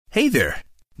Hey there.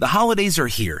 The holidays are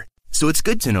here, so it's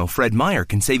good to know Fred Meyer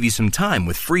can save you some time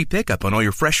with free pickup on all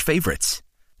your fresh favorites.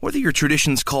 Whether your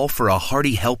traditions call for a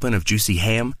hearty helping of juicy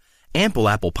ham, ample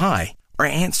apple pie, or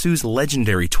Aunt Sue's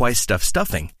legendary twice-stuffed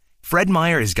stuffing, Fred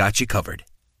Meyer has got you covered.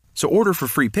 So order for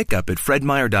free pickup at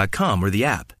fredmeyer.com or the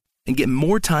app and get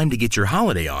more time to get your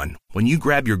holiday on when you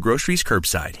grab your groceries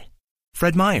curbside.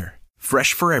 Fred Meyer,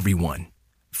 fresh for everyone.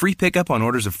 Free pickup on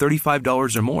orders of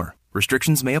 $35 or more.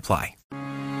 Restrictions may apply.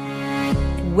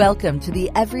 Welcome to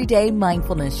the Everyday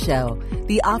Mindfulness Show,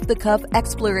 the off-the-cuff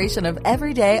exploration of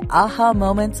everyday aha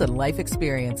moments and life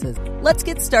experiences. Let's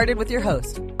get started with your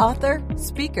host, author,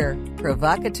 speaker,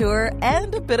 provocateur,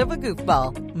 and a bit of a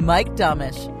goofball, Mike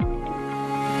Domish.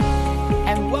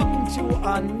 And welcome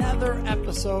to another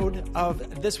episode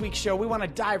of this week's show. We want to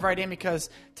dive right in because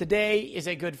today is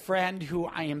a good friend who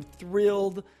I am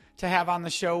thrilled to have on the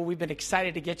show. We've been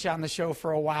excited to get you on the show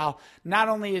for a while. Not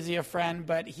only is he a friend,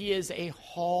 but he is a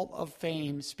Hall of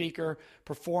Fame speaker,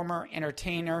 performer,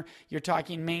 entertainer. You're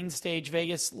talking main stage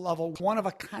Vegas level, one of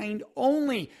a kind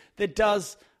only that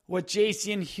does what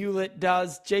Jason Hewlett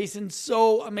does. Jason,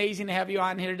 so amazing to have you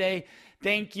on here today.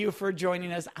 Thank you for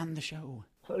joining us on the show.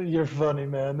 You're funny,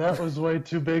 man. That was way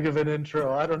too big of an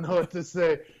intro. I don't know what to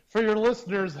say. For your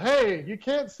listeners, hey, you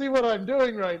can't see what I'm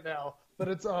doing right now, but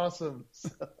it's awesome.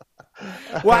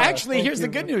 Well, actually, here's the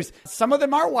good news. Some of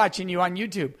them are watching you on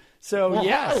YouTube. So, well,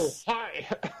 yes. Hi.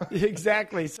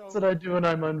 Exactly. So, that's what I do when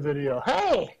I'm on video.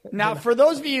 Hey! Now, for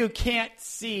those of you who can't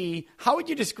see, how would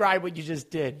you describe what you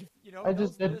just did?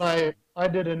 I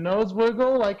did a nose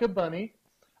wiggle like a bunny.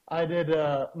 I did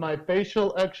my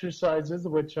facial exercises,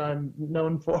 which I'm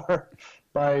known for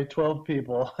by 12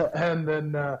 people. And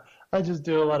then I just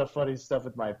do a lot of funny stuff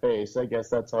with my face. I guess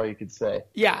that's all you could say.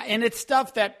 Yeah, and it's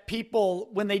stuff that people,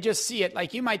 when they just see it,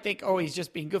 like you might think, oh, he's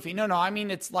just being goofy. No, I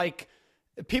mean, it's like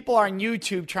people are on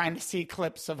YouTube trying to see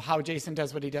clips of how Jason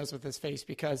does what he does with his face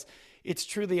because it's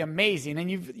truly amazing. And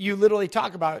you literally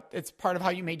talk about it's part of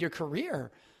how you made your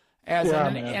career as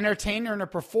an entertainer and a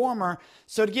performer.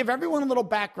 So to give everyone a little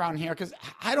background here, because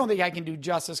I don't think I can do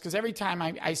justice, because every time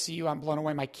I see you, I'm blown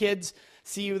away. My kids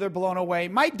see you, they're blown away.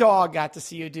 My dog got to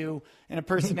see you do an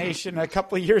impersonation a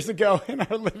couple of years ago in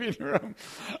our living room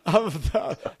of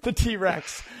the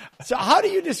T-Rex. So how do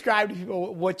you describe to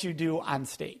people what you do on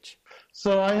stage?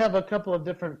 So I have a couple of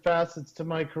different facets to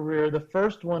my career. The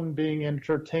first one being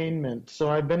entertainment.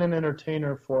 So I've been an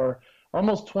entertainer for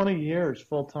almost 20 years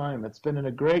full time. It's been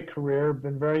a great career,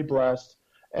 been very blessed.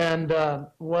 And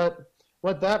what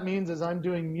that means is I'm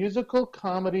doing musical,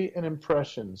 comedy, and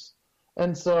impressions.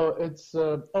 And so it's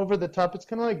over the top. It's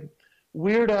kind of like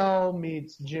Weird Al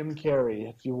meets Jim Carrey,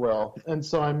 if you will. And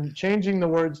so I'm changing the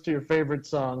words to your favorite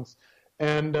songs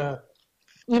and,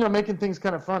 making things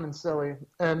kind of fun and silly.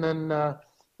 And then,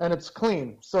 and it's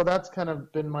clean. So that's kind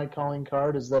of been my calling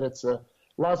card, is that it's a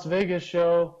Las Vegas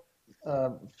show,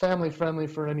 family friendly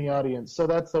for any audience. So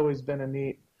that's always been a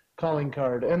neat calling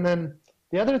card. And then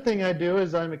the other thing I do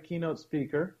is I'm a keynote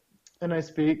speaker, and I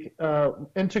speak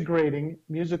integrating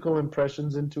musical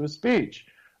impressions into a speech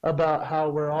about how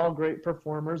we're all great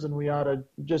performers and we ought to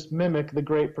just mimic the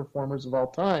great performers of all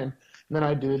time. And then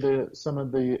I do some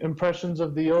of the impressions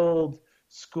of the old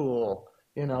school,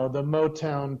 the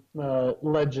Motown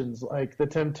legends like the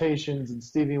Temptations and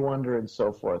Stevie Wonder and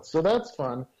so forth. So that's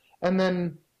fun. And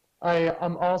then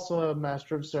I'm also a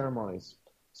master of ceremonies.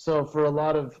 So for a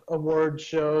lot of award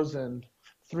shows and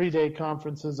 3-day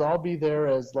conferences, I'll be there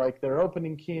as like their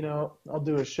opening keynote. I'll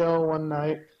do a show one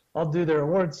night. I'll do their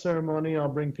award ceremony. I'll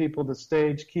bring people to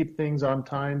stage, keep things on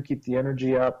time, keep the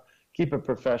energy up, keep it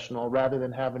professional, rather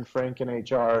than having Frank in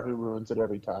HR who ruins it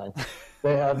every time.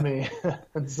 They have me.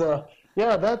 And so,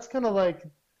 yeah, that's kind of like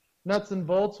nuts and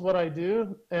bolts what I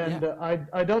do. And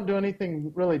I don't do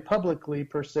anything really publicly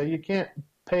per se. You can't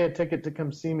pay a ticket to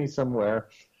come see me somewhere.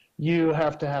 You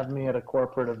have to have me at a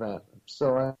corporate event.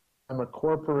 So I'm a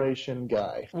corporation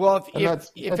guy. Well,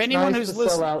 if anyone who's listening,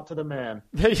 sell out to the man.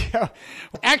 Yeah.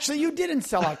 Actually, you didn't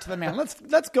sell out to the man.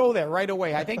 Let's go there right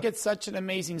away. I think it's such an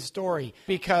amazing story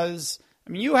because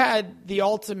you had the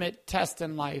ultimate test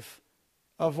in life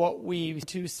of what we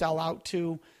to sell out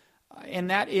to, and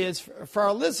that is for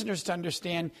our listeners to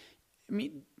understand.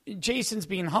 Jason's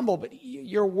being humble, but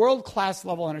you're a world-class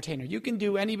level entertainer. You can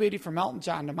do anybody from Elton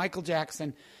John to Michael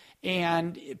Jackson,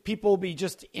 and people will be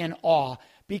just in awe.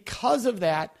 Because of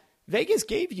that, Vegas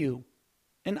gave you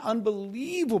an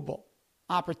unbelievable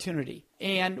opportunity,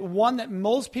 and one that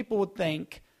most people would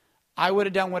think, I would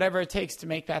have done whatever it takes to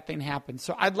make that thing happen.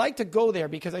 So I'd like to go there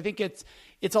because I think it's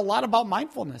a lot about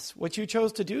mindfulness, what you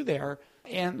chose to do there.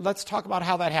 And let's talk about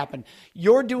how that happened.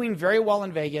 You're doing very well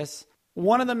in Vegas.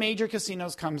 one of the major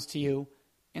casinos comes to you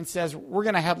and says, we're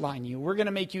going to headline you. We're going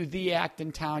to make you the act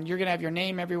in town. You're going to have your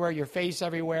name everywhere, your face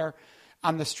everywhere,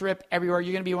 on the strip everywhere.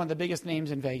 You're going to be one of the biggest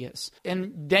names in Vegas.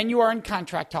 And then you are in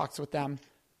contract talks with them.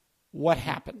 What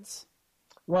happens?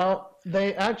 Well,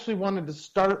 they actually wanted to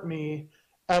start me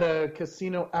at a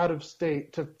casino out of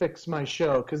state to fix my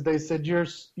show because they said, you're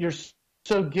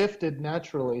so gifted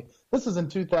naturally. This is in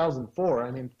 2004.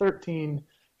 I mean, 13,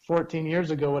 14 years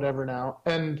ago, whatever now.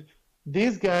 And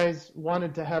these guys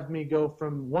wanted to have me go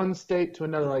from one state to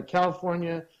another, like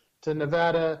California to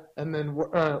Nevada, and then,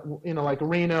 like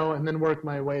Reno, and then work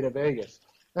my way to Vegas.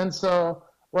 And so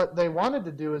what they wanted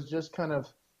to do is just kind of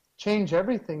change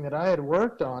everything that I had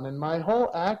worked on. And my whole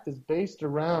act is based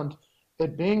around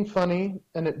it being funny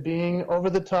and it being over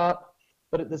the top,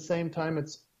 but at the same time,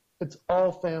 it's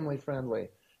all family friendly.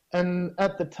 And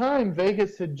at the time,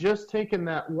 Vegas had just taken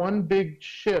that one big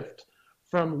shift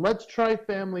from let's try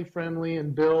family friendly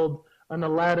and build an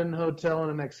Aladdin hotel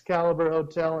and an Excalibur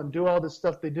hotel and do all this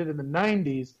stuff they did in the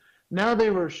 90s. Now they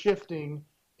were shifting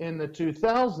in the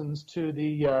 2000s to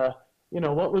the,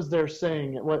 what was their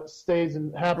saying? What stays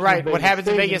and happens right, in Vegas. What happens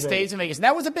in Vegas stays in Vegas. And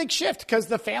that was a big shift because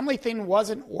the family thing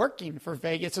wasn't working for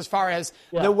Vegas as far as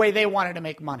the way they wanted to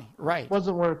make money. Right.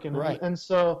 Wasn't working. Right. And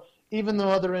so even though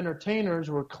other entertainers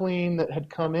were clean that had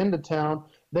come into town,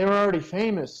 they were already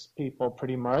famous people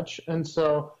pretty much. And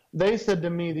so they said to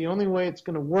me, the only way it's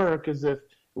going to work is if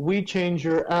we change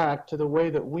your act to the way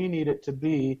that we need it to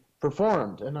be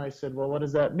performed. And I said, well, what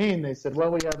does that mean? They said,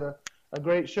 well, we have a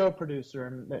great show producer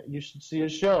and you should see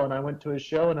his show. And I went to his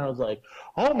show and I was like,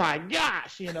 oh my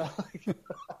gosh, I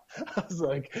was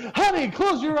like, honey,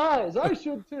 close your eyes. I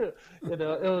should too. It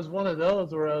was one of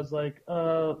those where I was like,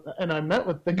 and I met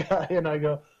with the guy and I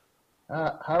go,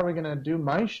 how are we going to do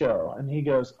my show? And he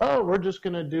goes, oh, we're just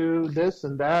going to do this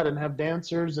and that and have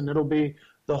dancers and it'll be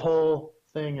the whole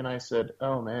thing. And I said,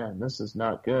 oh man, this is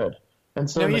not good. And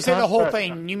so no, you say the whole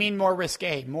thing, you mean more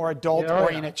risque, more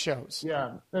adult-oriented shows.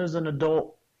 Yeah, it was an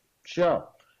adult show.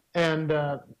 And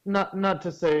not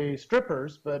to say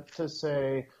strippers, but to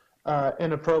say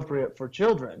inappropriate for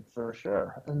children, for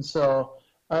sure. And so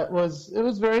it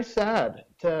was very sad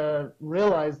to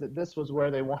realize that this was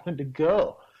where they wanted to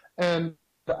go. And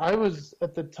I was,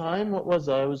 at the time, what was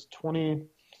I? I was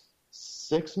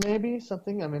 26 maybe,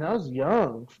 something. I mean, I was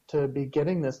young to be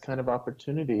getting this kind of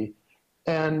opportunity.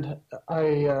 And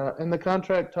I, in the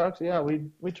contract talks,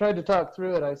 we tried to talk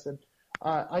through it. I said,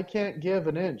 I can't give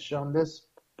an inch on this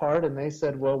part. And they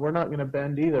said, well, we're not going to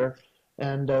bend either.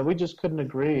 And we just couldn't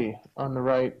agree on the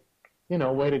right,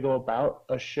 way to go about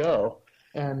a show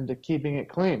and keeping it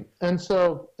clean. And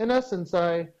so, in essence,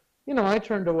 I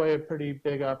turned away a pretty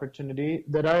big opportunity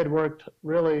that I had worked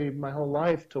really my whole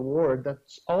life toward.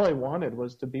 That's all I wanted,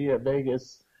 was to be a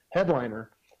Vegas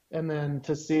headliner. And then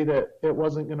to see that it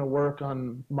wasn't going to work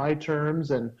on my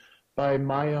terms and by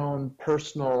my own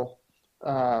personal,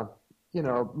 my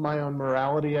own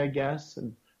morality, I guess,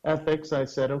 and ethics, I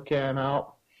said, okay, I'm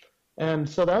out. And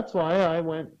so that's why I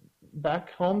went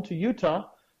back home to Utah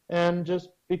and just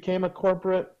became a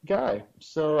corporate guy.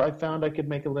 So I found I could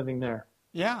make a living there.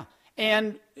 Yeah.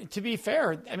 And to be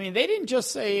fair, I mean, they didn't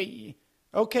just say,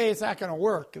 okay, it's not going to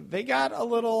work. They got a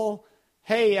little,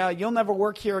 hey, you'll never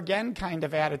work here again kind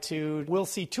of attitude. We'll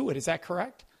see to it. Is that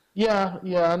correct? Yeah.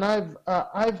 And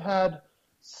I've had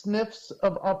sniffs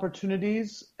of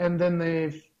opportunities, and then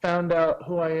they've found out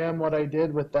who I am, what I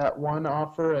did with that one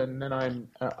offer, and then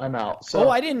I'm out. So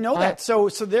I didn't know that. So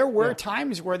there were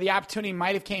times where the opportunity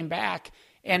might have came back,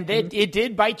 and it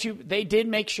did bite you. They did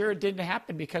make sure it didn't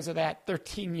happen because of that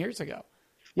 13 years ago.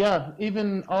 Yeah,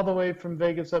 even all the way from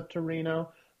Vegas up to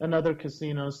Reno and other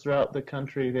casinos throughout the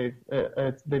country,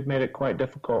 they've made it quite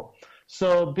difficult.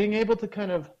 So being able to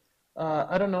kind of,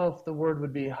 I don't know if the word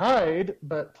would be hide,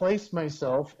 but place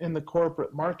myself in the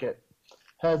corporate market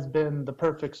has been the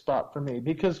perfect spot for me.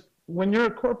 Because when you're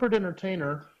a corporate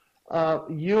entertainer,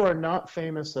 you are not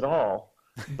famous at all.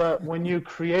 But when you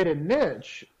create a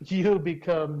niche, you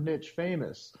become niche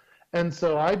famous. And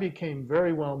so I became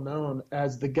very well known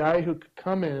as the guy who could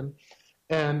come in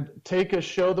and take a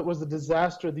show that was a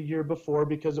disaster the year before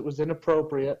because it was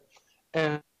inappropriate,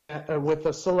 and with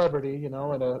a celebrity, at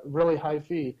a really high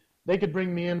fee. They could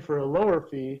bring me in for a lower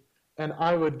fee, and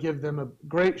I would give them a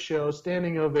great show,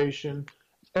 standing ovation.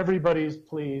 Everybody's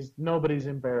pleased. Nobody's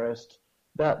embarrassed.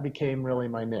 That became really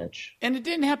my niche. And it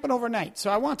didn't happen overnight. So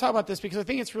I want to talk about this because I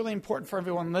think it's really important for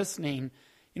everyone listening.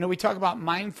 We talk about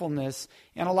mindfulness,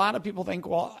 and a lot of people think,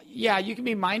 well, yeah, you can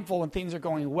be mindful when things are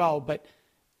going well, but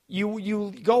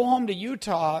you go home to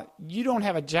Utah, you don't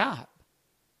have a job.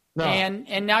 No.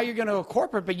 And now you're going to go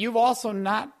corporate, but you've also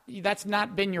that's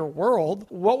not been your world.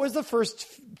 What was the first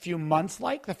few months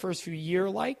like, the first few year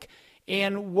like?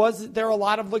 And was there a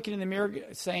lot of looking in the mirror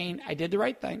saying, I did the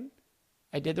right thing,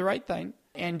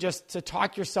 and just to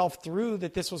talk yourself through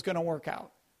that this was going to work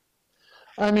out?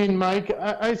 I mean, Mike,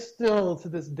 I still, to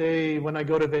this day, when I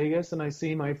go to Vegas and I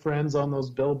see my friends on those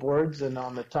billboards and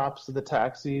on the tops of the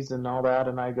taxis and all that,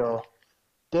 and I go,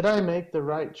 did I make the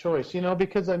right choice?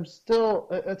 Because I'm still,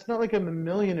 it's not like I'm a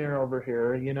millionaire over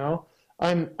here,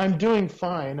 I'm doing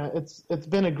fine. It's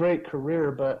been a great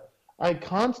career, but I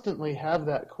constantly have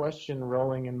that question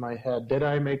rolling in my head. Did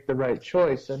I make the right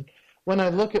choice? And when I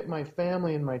look at my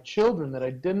family and my children that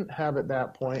I didn't have at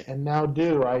that point and now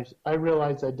do, I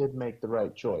realize I did make the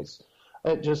right choice.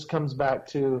 It just comes back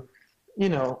to,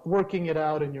 working it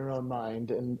out in your own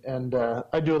mind. And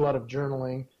I do a lot of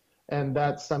journaling, and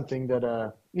that's something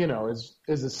that,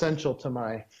 is essential to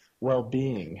my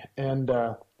well-being. And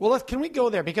well, can we go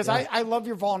there? Because yeah. I love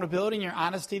your vulnerability and your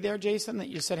honesty there, Jason, that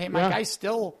you said, hey, Mike, yeah.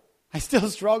 I still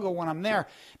struggle when I'm there,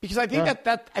 because I think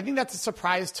I think that's a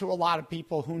surprise to a lot of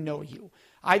people who know you.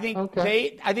 I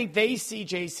think they see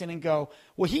Jason and go,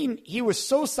 well, he was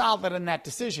so solid in that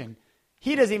decision.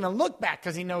 He doesn't even look back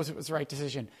because he knows it was the right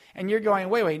decision. And you're going,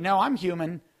 wait, no, I'm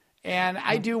human. And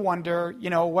I do wonder,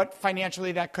 what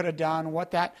financially that could have done,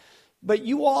 but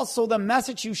you also, the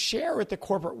message you share with the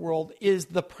corporate world is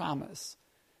the promise.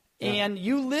 Yeah. And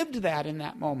you lived that in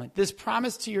that moment, this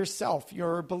promise to yourself,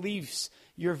 your beliefs,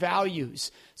 your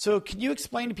values. So can you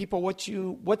explain to people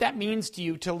what that means to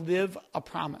you to live a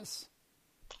promise?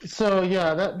 So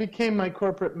yeah, that became my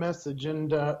corporate message,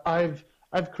 and I've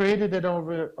created it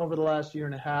over the last year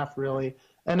and a half, really,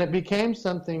 and it became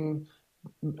something,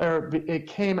 or it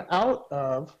came out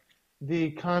of the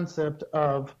concept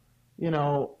of,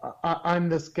 I'm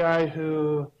this guy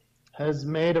who has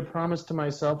made a promise to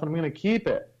myself, and I'm going to keep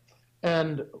it.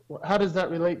 And how does that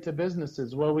relate to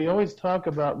businesses? Well, we always talk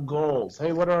about goals.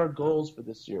 Hey, what are our goals for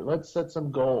this year? Let's set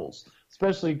some goals,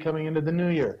 especially coming into the new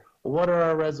year. What are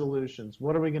our resolutions?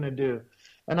 What are we going to do?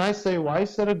 And I say, why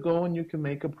set a goal when you can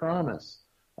make a promise?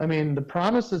 I mean, the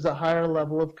promise is a higher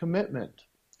level of commitment.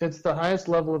 It's the highest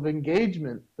level of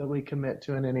engagement that we commit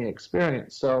to in any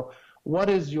experience. So what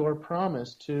is your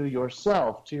promise to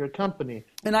yourself, to your company?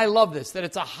 And I love this, that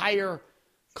it's a higher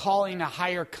calling, a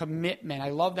higher commitment. I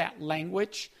love that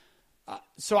language.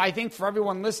 So I think for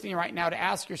everyone listening right now, to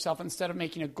ask yourself, instead of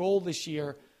making a goal this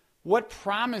year, what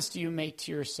promise do you make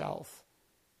to yourself?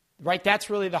 Right? That's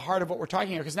really the heart of what we're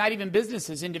talking about, because not even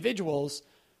businesses, individuals,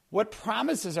 what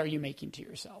promises are you making to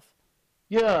yourself?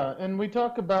 Yeah, and we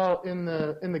talk about in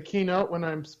the keynote when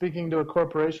I'm speaking to a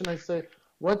corporation, I say,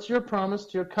 what's your promise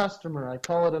to your customer? I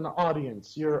call it an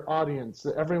audience, your audience.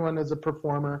 Everyone is a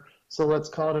performer, so let's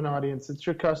call it an audience. It's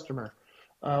your customer.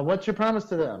 What's your promise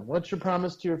to them? What's your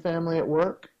promise to your family at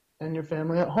work and your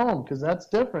family at home? Because that's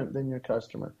different than your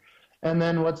customer. And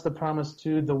then what's the promise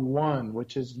to the one,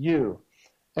 which is you?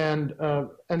 And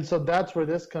so that's where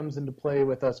this comes into play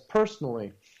with us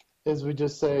personally, is we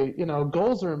just say,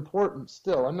 goals are important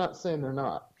still. I'm not saying they're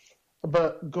not.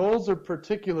 But goals are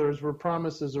particulars where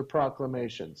promises are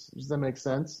proclamations. Does that make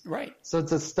sense? Right. So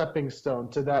it's a stepping stone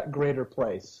to that greater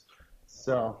place.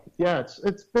 So, yeah,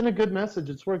 it's been a good message.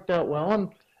 It's worked out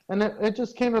well. And it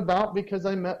just came about because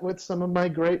I met with some of my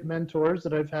great mentors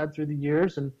that I've had through the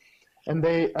years. And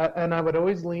I would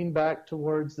always lean back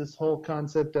towards this whole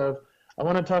concept of, I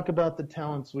want to talk about the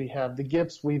talents we have, the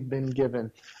gifts we've been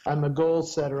given. I'm a goal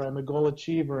setter. I'm a goal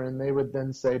achiever. And they would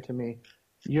then say to me,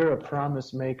 you're a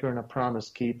promise maker and a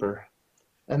promise keeper.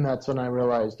 And that's when I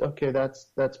realized, okay, that's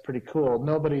pretty cool.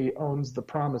 Nobody owns the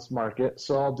promise market,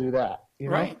 so I'll do that.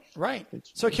 Right.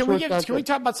 So can we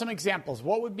talk about some examples?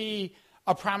 What would be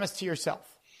a promise to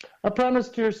yourself? A promise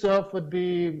to yourself would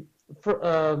be,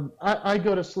 I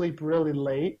go to sleep really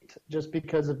late just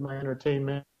because of my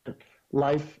entertainment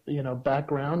life,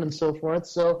 background and so forth.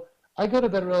 So I go to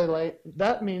bed really late.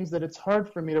 That means that it's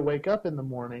hard for me to wake up in the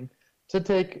morning to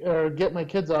get my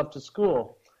kids off to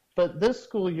school. But this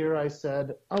school year I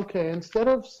said, okay, instead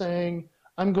of saying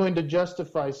I'm going to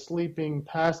justify sleeping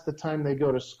past the time they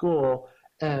go to school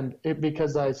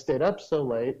because I stayed up so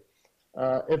late,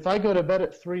 if I go to bed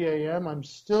at 3 a.m., I'm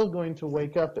still going to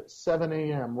wake up at 7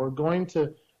 a.m. We're going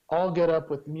to all get up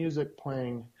with music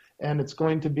playing, and it's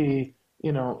going to be,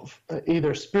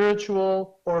 either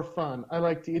spiritual or fun. I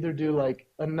like to either do like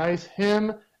a nice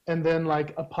hymn and then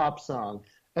like a pop song.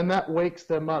 And that wakes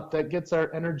them up. That gets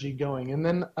our energy going. And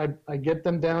then I get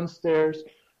them downstairs.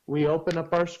 We open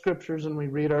up our scriptures and we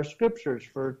read our scriptures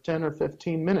for 10 or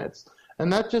 15 minutes.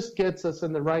 And that just gets us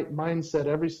in the right mindset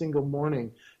every single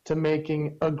morning to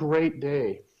making a great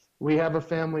day. We have a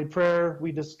family prayer.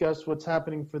 We discuss what's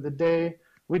happening for the day.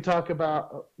 We talk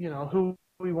about, who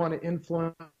we want to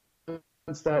influence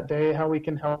that day, how we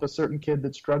can help a certain kid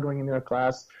that's struggling in their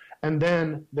class, and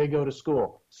then they go to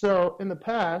school. So in the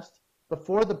past,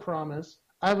 before the promise,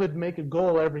 I would make a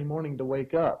goal every morning to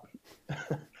wake up,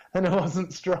 and I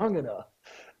wasn't strong enough.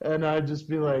 And I'd just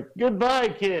be like, goodbye,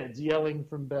 kids, yelling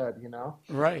from bed,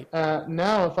 Right.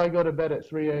 Now, if I go to bed at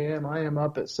 3 a.m., I am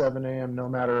up at 7 a.m. no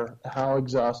matter how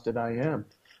exhausted I am.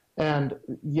 And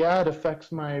yeah, it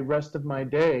affects my rest of my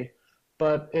day,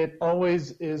 but it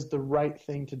always is the right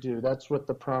thing to do. That's what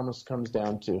the promise comes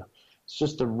down to. It's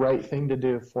just the right thing to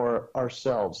do for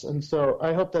ourselves. And so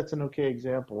I hope that's an okay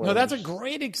example. No, that's a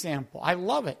great example. I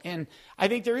love it. And I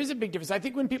think there is a big difference. I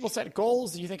think when people set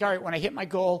goals, you think, all right, when I hit my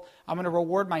goal, I'm going to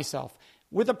reward myself.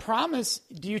 With a promise,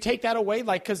 do you take that away?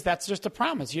 Because that's just a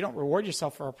promise. You don't reward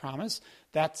yourself for a promise.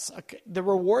 The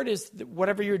reward is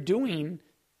whatever you're doing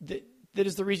that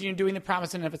is the reason you're doing the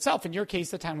promise in and of itself. In your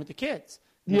case, the time with the kids.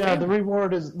 Yeah, the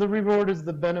reward is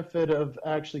the benefit of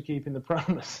actually keeping the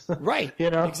promise. Right.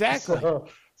 Exactly.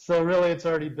 So really, it's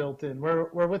already built in.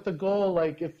 We're with the goal.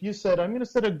 Like if you said, I'm going to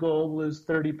set a goal to lose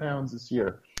 30 pounds this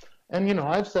year, and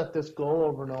I've set this goal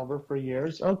over and over for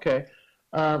years. Okay.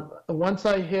 Once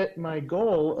I hit my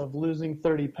goal of losing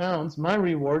 30 pounds, my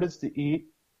reward is to eat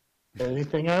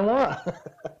anything I want,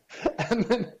 and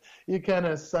then you kind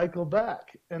of cycle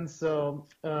back. And so,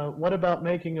 what about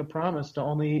making a promise to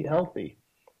only eat healthy?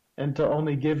 And to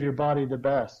only give your body the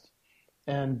best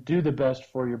and do the best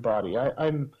for your body.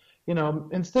 I'm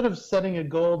instead of setting a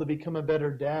goal to become a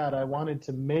better dad, I wanted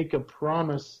to make a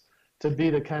promise to be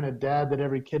the kind of dad that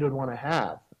every kid would want to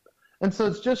have. And so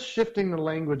it's just shifting the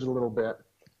language a little bit,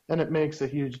 and it makes a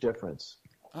huge difference.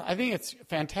 I think it's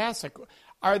fantastic.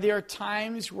 Are there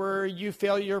times where you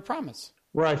fail your promise?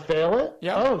 Where I fail it?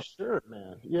 Yeah. Oh, sure,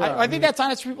 man. Yeah. I think that's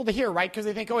honest for people to hear, right? Because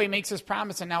they think, he makes his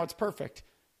promise and now it's perfect.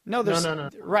 No.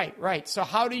 Right. So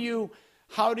how do you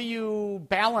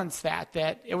balance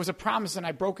that it was a promise and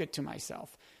I broke it to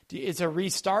myself? Is a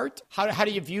restart? How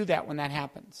do you view that when that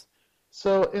happens?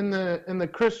 So in the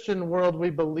Christian world,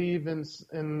 we believe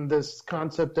in this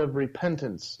concept of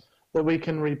repentance, that we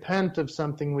can repent of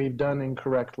something we've done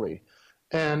incorrectly.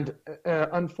 And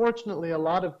unfortunately, a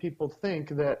lot of people think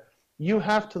that you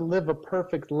have to live a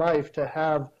perfect life to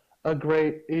have a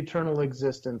great eternal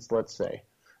existence, let's say.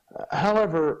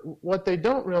 However, what they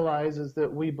don't realize is that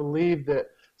we believe that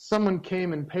someone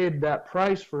came and paid that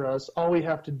price for us. All we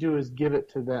have to do is give it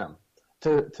to them,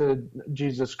 to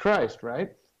Jesus Christ,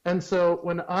 right? And so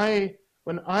when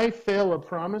I fail a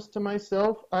promise to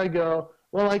myself, I go,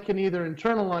 well, I can either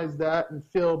internalize that and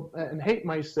feel and hate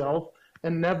myself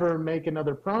and never make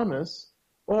another promise,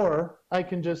 or I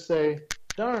can just say,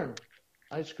 darn,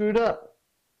 I screwed up.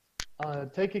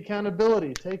 Take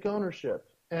accountability, take ownership,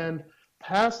 and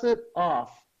pass it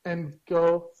off and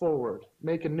go forward.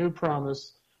 Make a new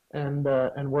promise and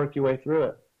work your way through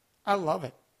it. I love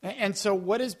it. And so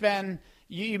what has been,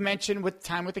 you mentioned with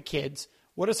time with the kids,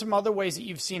 what are some other ways that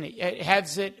you've seen it?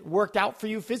 Has it worked out for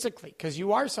you physically? Because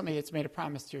you are somebody that's made a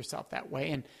promise to yourself that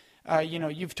way. And,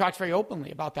 you've talked very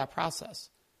openly about that process.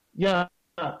 Yeah.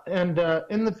 And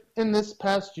in this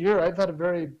past year, I've had a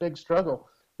very big struggle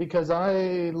because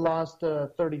I lost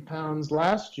 30 pounds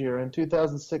last year in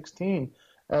 2016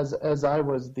 as I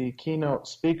was the keynote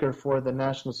speaker for the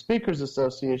National Speakers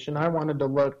Association. I wanted to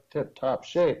look tip-top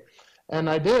shape, and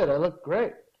I did. I looked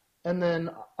great. And then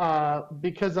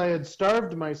because I had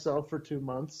starved myself for 2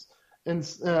 months, and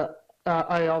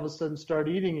I all of a sudden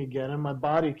started eating again, and my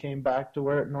body came back to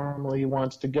where it normally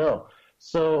wants to go.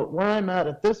 So where I'm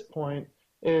at this point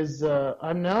is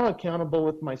I'm now accountable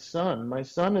with my son. My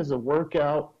son is a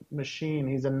workout machine.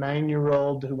 He's a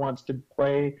 9-year-old who wants to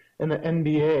play in the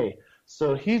NBA.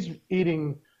 So he's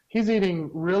eating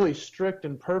really strict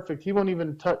and perfect. He won't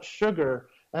even touch sugar.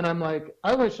 And I'm like,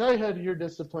 I wish I had your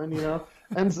discipline,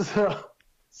 And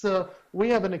so we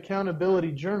have an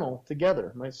accountability journal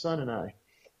together, my son and I.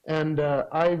 And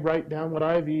I write down what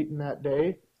I've eaten that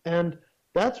day. And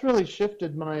that's really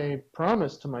shifted my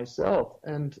promise to myself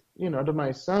and, to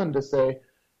my son to say,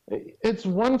 it's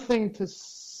one thing to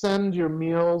send your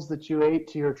meals that you ate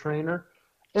to your trainer.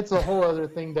 It's a whole other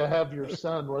thing to have your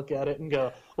son look at it and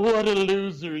go, what a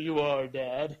loser you are,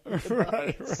 Dad.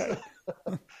 Right.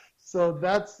 So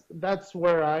that's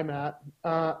where I'm at.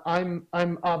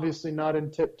 I'm obviously not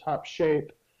in tip-top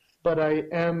shape, but I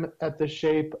am at the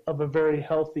shape of a very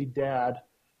healthy dad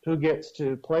who gets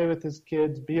to play with his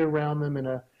kids, be around them in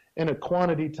a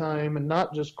quantity time and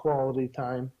not just quality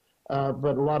time,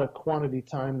 but a lot of quantity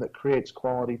time that creates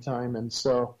quality time. And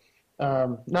so,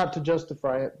 not to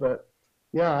justify it, but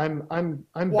Yeah, I'm Well,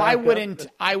 back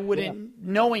I wouldn't,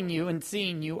 knowing you and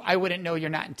seeing you, I wouldn't know you're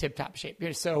not in tip-top shape.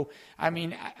 So, I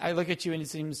mean, I look at you and it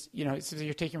seems like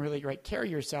you're taking really great care of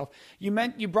yourself.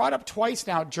 You brought up twice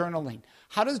now journaling.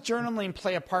 How does journaling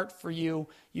play a part for you?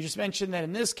 You just mentioned that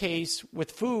in this case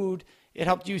with food, it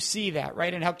helped you see that,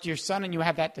 right? It helped your son and you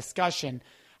have that discussion.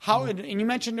 And you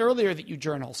mentioned earlier that you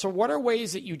journal. So what are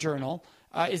ways that you journal?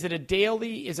 Is it a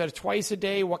daily? Is it a twice a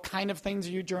day? What kind of things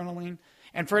are you journaling?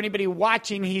 And for anybody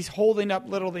watching, he's holding up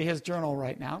literally his journal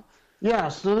right now. Yeah,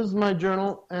 so this is my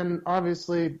journal, and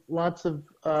obviously lots of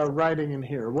writing in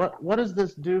here. What does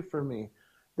this do for me?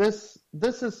 This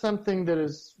is something that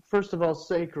is, first of all,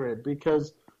 sacred,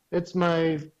 because it's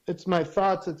my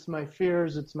thoughts, it's my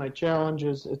fears, it's my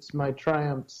challenges, it's my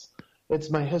triumphs, it's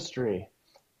my history.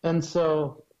 And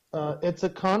so it's a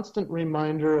constant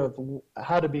reminder of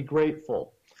how to be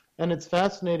grateful. And it's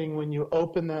fascinating when you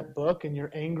open that book and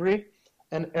you're angry,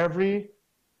 and every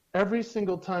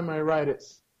single time I write, it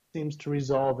seems to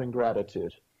resolve in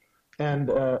gratitude,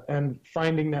 and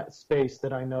finding that space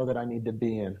that I know that I need to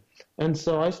be in. And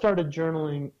so I started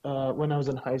journaling when I was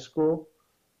in high school,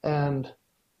 and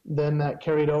then that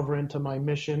carried over into my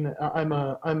mission. I'm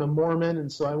a Mormon,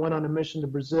 and so I went on a mission to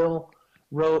Brazil,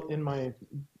 wrote in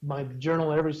my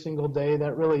journal every single day.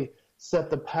 That really set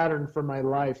the pattern for my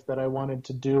life, that I wanted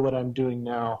to do what I'm doing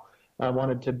now. I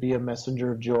wanted to be a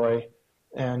messenger of joy.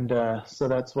 And so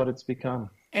that's what it's become.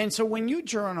 And so when you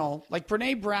journal, like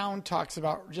Brene Brown talks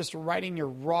about just writing your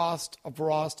rawest of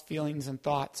rawest feelings and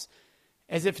thoughts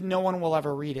as if no one will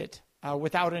ever read it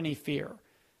without any fear.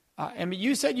 And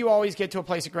you said you always get to a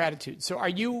place of gratitude. So are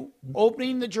you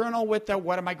opening the journal with the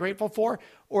what am I grateful for?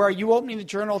 Or are you opening the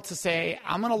journal to say,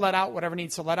 I'm going to let out whatever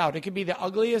needs to let out? It could be the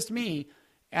ugliest me,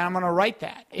 and I'm going to write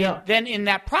that. Yeah. And then in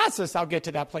that process, I'll get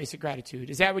to that place of gratitude.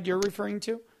 Is that what you're referring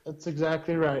to? That's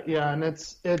exactly right. Yeah, and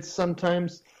it's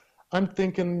sometimes, I'm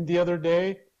thinking the other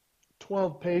day,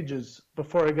 12 pages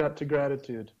before I got to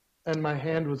gratitude, and my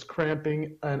hand was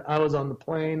cramping, and I was on the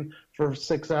plane for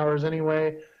 6 hours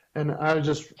anyway, and I was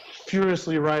just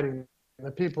furiously writing. The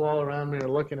people all around me are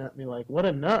looking at me like, what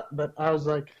a nut. But I was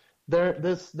like,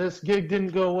 this gig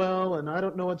didn't go well, and I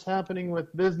don't know what's happening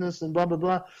with business and blah, blah,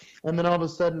 blah. And then all of a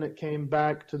sudden it came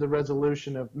back to the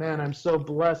resolution of, man, I'm so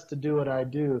blessed to do what I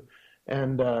do.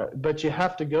 And but you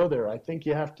have to go there. I think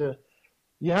you have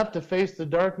to face the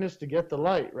darkness to get the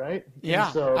light, right?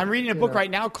 Yeah. So, I'm reading a book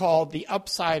right now called The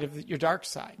Upside of Your Dark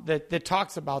Side that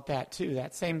talks about that too,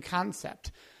 that same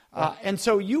concept. And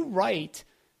so you write,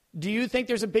 do you think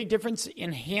there's a big difference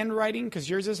in handwriting, because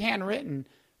yours is handwritten,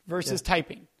 versus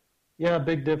typing? Yeah,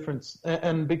 big difference.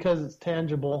 And because it's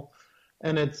tangible,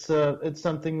 and it's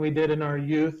something we did in our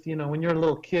youth. When you're a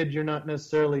little kid, you're not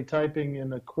necessarily typing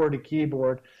in a QWERTY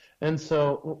keyboard. And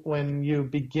so when you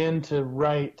begin to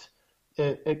write,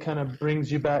 it kind of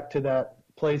brings you back to that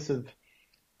place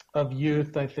of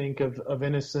youth, I think, of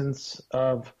innocence,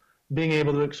 of being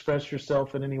able to express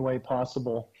yourself in any way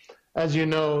possible. As you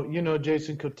know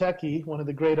Jason Kotecki, one of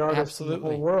the great artists in the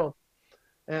whole world.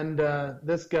 And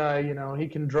this guy, he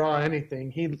can draw anything.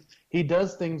 He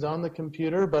does things on the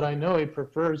computer, but I know he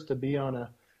prefers to be on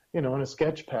a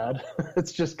sketch pad.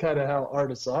 It's just kind of how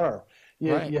artists are.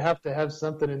 You have to have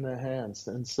something in their hands.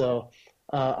 And so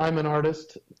I'm an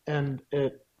artist, and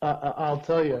I'll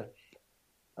tell you,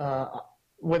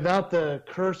 without the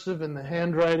cursive and the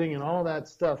handwriting and all that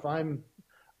stuff,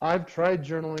 I've tried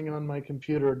journaling on my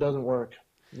computer. It doesn't work.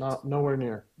 Nowhere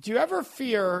near. Do you ever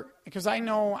fear, because I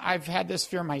know I've had this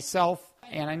fear myself,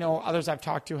 and I know others I've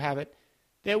talked to have it,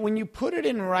 that when you put it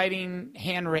in writing,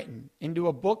 handwritten, into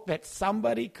a book that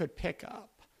somebody could pick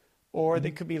up or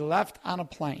that could be left on a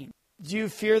plane, do you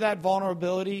fear that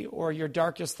vulnerability or your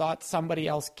darkest thoughts somebody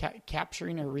else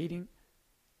capturing or reading?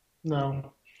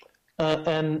 No.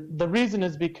 And the reason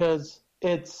is because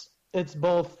it's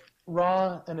both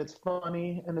raw, and it's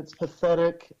funny, and it's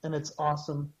pathetic, and it's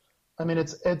awesome. I mean,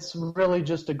 it's really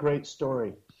just a great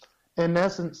story. In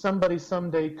essence, somebody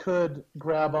someday could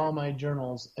grab all my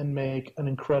journals and make an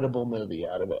incredible movie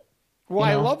out of it. Well,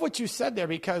 I love what you said there,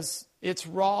 because it's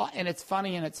raw and it's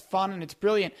funny and it's fun and it's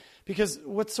brilliant. Because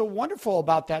what's so wonderful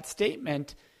about that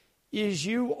statement is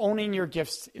you owning your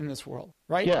gifts in this world,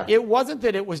 right? Yeah. It wasn't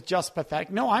that it was just pathetic.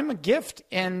 No, I'm a gift,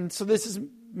 and so this is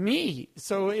me.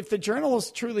 So if the journal is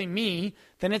truly me,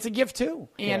 then it's a gift too.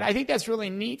 And I think that's really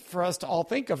neat for us to all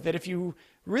think of, that if you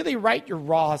really write your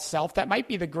raw self, that might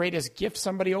be the greatest gift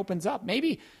somebody opens up.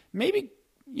 Maybe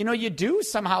you do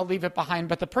somehow leave it behind,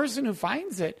 but the person who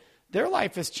finds it, their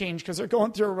life has changed because they're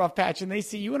going through a rough patch, and they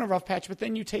see you in a rough patch, but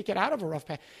then you take it out of a rough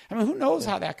patch. I mean, who knows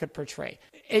how that could portray?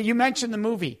 You mentioned the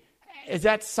movie. is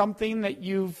that something that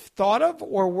you've thought of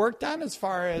or worked on as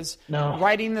far as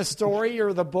writing the story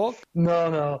or the book?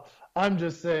 No. I'm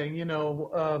just saying,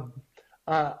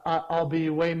 I'll be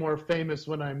way more famous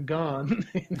when I'm gone,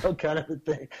 kind of a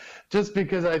thing. Just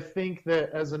because I think that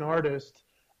as an artist,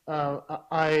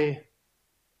 I'm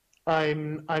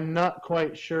not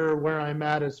quite sure where I'm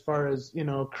at as far as,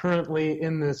 currently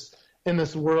in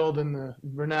this world, in the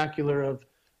vernacular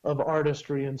of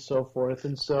artistry and so forth.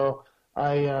 And so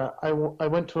I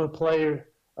went to a play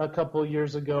a couple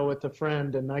years ago with a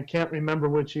friend, and I can't remember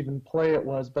which even play it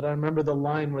was, but I remember the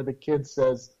line where the kid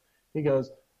says, he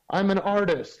goes, "I'm an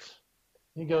artist."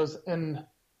 He goes, and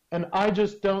I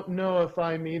just don't know if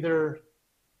I'm either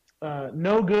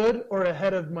no good or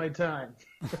ahead of my time.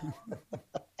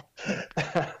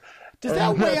 Does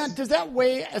that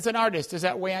weigh as an artist? Does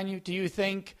that weigh on you? Do you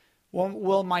think,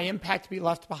 will my impact be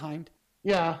left behind?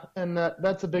 Yeah, and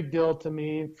that's a big deal to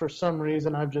me. For some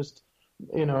reason, I've just,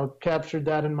 captured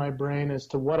that in my brain as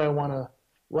to what I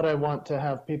want to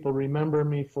have people remember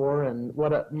me for, and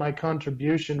what my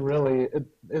contribution really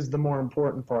is the more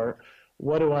important part.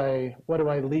 What do I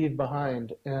leave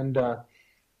behind? And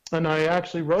I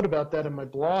actually wrote about that in my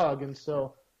blog. And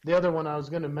so the other one I was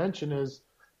going to mention is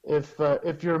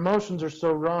if your emotions are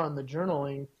so raw in the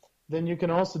journaling, then you can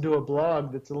also do a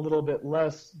blog that's a little bit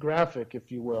less graphic,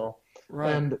 if you will.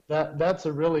 Right. And that's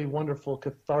a really wonderful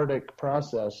cathartic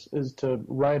process, is to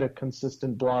write a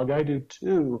consistent blog. I do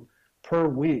 2 per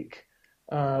week.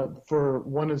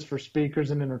 One is for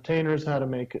speakers and entertainers, how to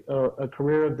make a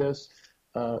career of this.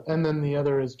 And then the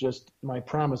other is just my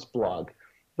promise blog.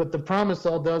 But the promise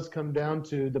all does come down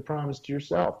to the promise to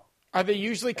yourself. Are they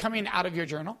usually coming out of your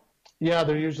journal? Yeah,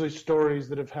 they're usually stories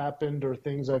that have happened or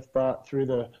things I've thought through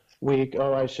the week.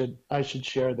 Oh, I should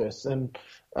share this. And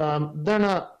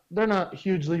they're not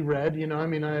hugely read.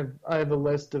 I have a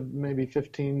list of maybe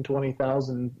 15,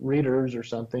 20,000 readers or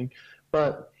something,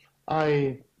 but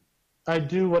I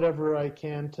do whatever I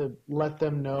can to let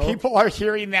them know. People are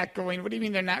hearing that going, what do you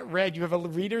mean they're not read? You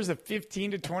have readers of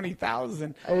 15 to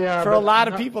 20,000. Yeah, for a lot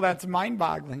of people, that's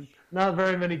mind-boggling. Not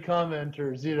very many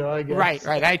commenters, I guess.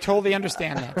 Right. I totally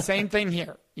understand that. Same thing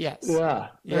here. Yes. Yeah.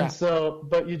 And so,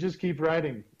 but you just keep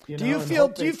writing. Do you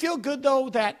feel good though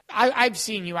that I've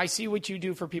seen you? I see what you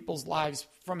do for people's lives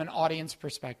from an audience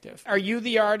perspective. Are you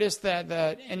the artist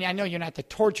and I know you're not the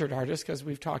tortured artist because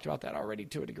we've talked about that already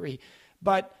to a degree,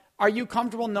 but are you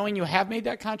comfortable knowing you have made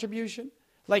that contribution?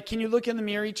 Like, can you look in the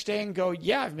mirror each day and go,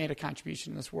 yeah, I've made a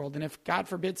contribution in this world. And if God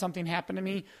forbid something happened to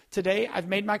me today, I've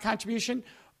made my contribution.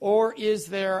 Or is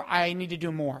there, I need to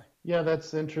do more? Yeah,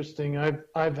 that's interesting.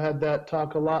 I've had that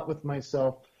talk a lot with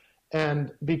myself.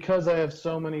 And because I have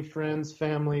so many friends,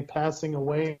 family passing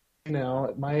away now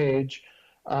at my age,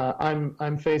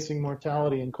 I'm facing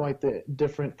mortality in quite the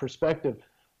different perspective.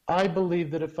 I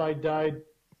believe that if I died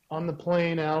on the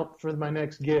plane out for my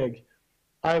next gig,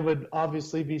 I would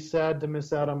obviously be sad to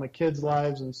miss out on my kids'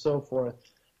 lives and so forth.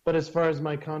 But as far as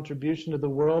my contribution to the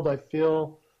world, I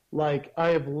feel like I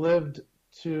have lived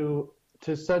to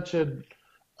such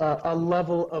a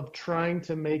level of trying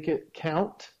to make it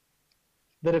count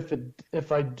that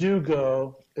if I do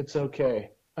go, it's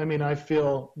okay. I mean, I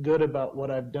feel good about what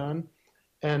I've done,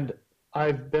 and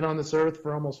I've been on this earth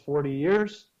for almost 40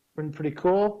 years. Been pretty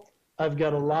cool. I've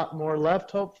got a lot more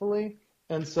left, hopefully,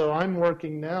 and so I'm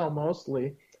working now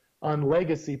mostly on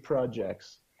legacy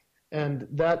projects, and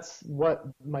that's what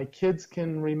my kids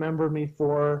can remember me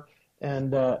for.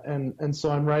 And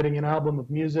so I'm writing an album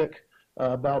of music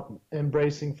about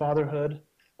embracing fatherhood,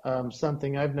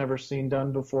 something I've never seen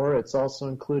done before. It's also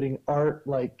including art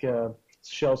like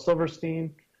Shel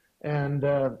Silverstein, and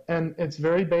it's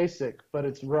very basic, but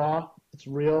it's raw, it's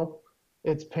real,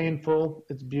 it's painful,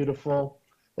 it's beautiful.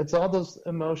 It's all those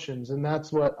emotions, and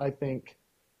that's what I think,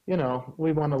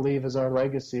 we want to leave as our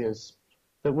legacy, is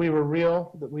that we were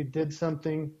real, that we did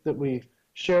something, that we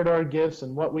shared our gifts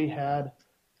and what we had,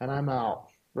 and I'm out,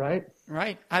 right?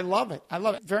 Right. I love it.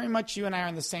 Very much you and I are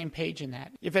on the same page in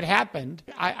that. If it happened,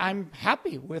 I'm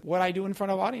happy with what I do in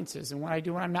front of audiences and what I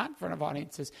do when I'm not in front of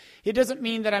audiences. It doesn't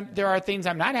mean that there are things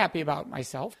I'm not happy about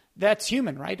myself. That's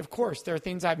human, right? Of course, there are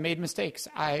things I've made mistakes.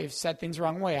 I've said things the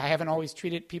wrong way. I haven't always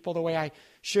treated people the way I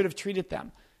should have treated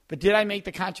them. But did I make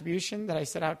the contribution that I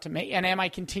set out to make? And am I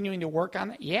continuing to work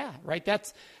on it? Yeah, right.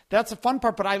 That's the fun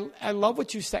part. But I love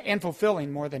what you said, and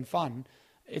fulfilling more than fun.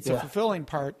 It's a fulfilling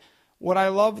part. What I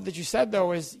love that you said,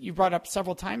 though, is you brought up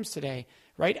several times today,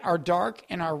 right? Our dark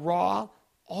and our raw,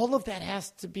 all of that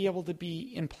has to be able to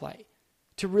be in play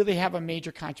to really have a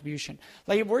major contribution.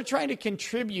 Like if we're trying to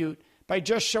contribute by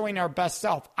just showing our best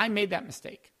self, I made that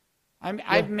mistake.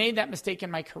 I've made that mistake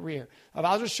in my career of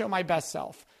I'll just show my best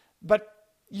self. but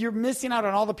you're missing out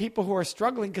on all the people who are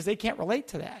struggling because they can't relate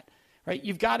to that, right?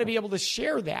 You've got to be able to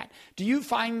share that. Do you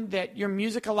find that your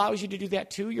music allows you to do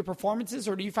that too, your performances,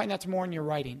 or do you find that's more in your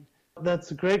writing?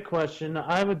 That's a great question.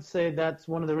 I would say that's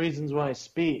one of the reasons why I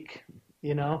speak.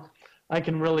 I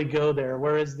can really go there,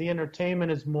 whereas the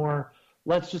entertainment is more,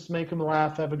 let's just make them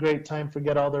laugh, have a great time,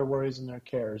 forget all their worries and their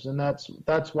cares, and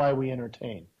that's why we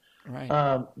entertain.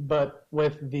 Right. But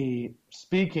with the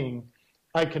speaking,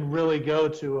 I can really go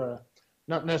to a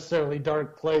not necessarily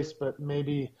dark place, but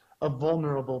maybe a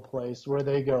vulnerable place where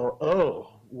they go,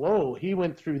 oh, whoa, he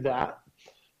went through that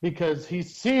because he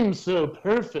seems so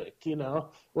perfect,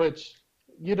 which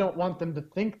you don't want them to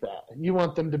think that. You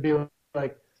want them to be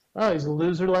like, oh, he's a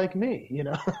loser like me,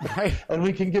 Right. And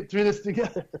we can get through this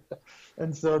together.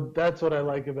 And so that's what I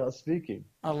like about speaking.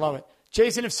 I love it.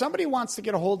 Jason, if somebody wants to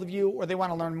get a hold of you or they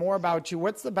want to learn more about you,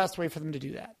 what's the best way for them to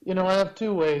do that? I have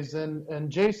two ways, and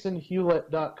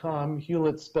jasonhewlett.com,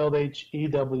 Hewlett spelled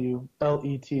Hewlett,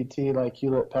 like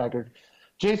Hewlett-Packard.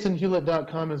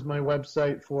 jasonhewlett.com is my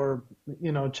website for,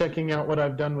 checking out what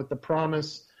I've done with The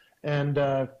Promise, and,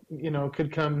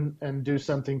 could come and do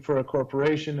something for a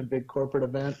corporation, a big corporate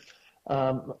event.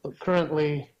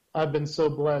 Currently, I've been so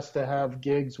blessed to have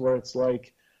gigs where it's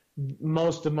like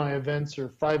most of my events are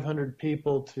 500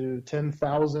 people to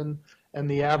 10,000, and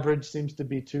the average seems to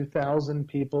be 2,000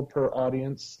 people per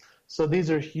audience. So these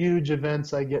are huge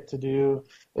events I get to do.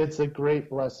 It's a great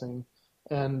blessing,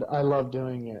 and I love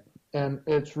doing it. And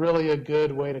it's really a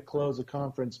good way to close a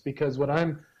conference because what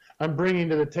I'm bringing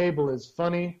to the table is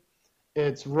funny,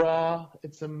 it's raw,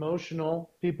 it's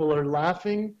emotional. People are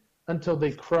laughing until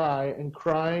they cry, and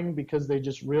crying because they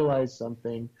just realize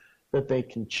something that they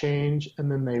can change, and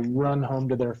then they run home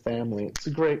to their family. It's a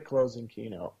great closing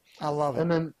keynote. I love it.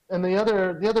 And the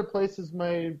other place is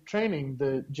my training,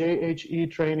 the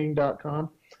jhetraining.com,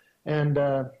 and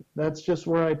that's just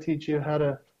where I teach you how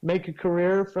to make a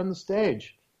career from the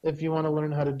stage. If you want to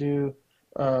learn how to do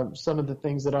some of the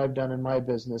things that I've done in my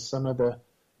business, some of the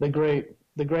great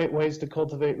ways to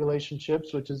cultivate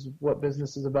relationships, which is what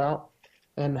business is about,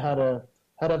 and how to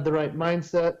have the right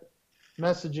mindset,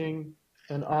 messaging,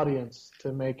 and audience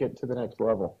to make it to the next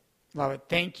level. Love it.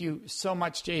 Thank you so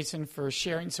much, Jason, for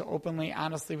sharing so openly,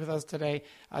 honestly with us today.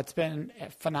 It's been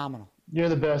phenomenal. You're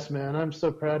the best, man. I'm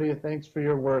so proud of you. Thanks for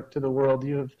your work to the world.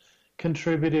 You have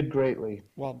contributed greatly.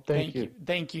 Well, thank you.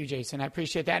 Thank you, Jason. I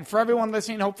appreciate that. And for everyone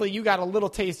listening, hopefully you got a little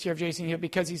taste here of Jason here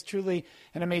because he's truly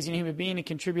an amazing human being and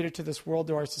contributor to this world,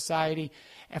 to our society.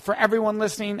 And for everyone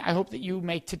listening, I hope that you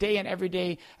make today and every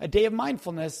day a day of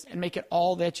mindfulness and make it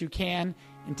all that you can.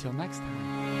 Until next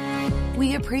time.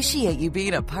 We appreciate you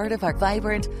being a part of our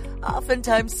vibrant,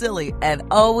 oftentimes silly, and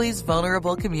always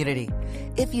vulnerable community.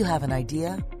 If you have an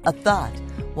idea, a thought,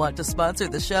 want to sponsor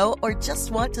the show, or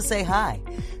just want to say hi,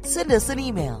 send us an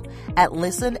email at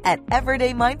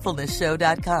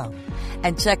listen@everydaymindfulnessshow.com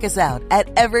and check us out at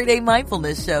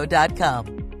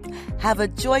everydaymindfulnessshow.com. Have a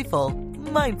joyful,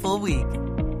 mindful week.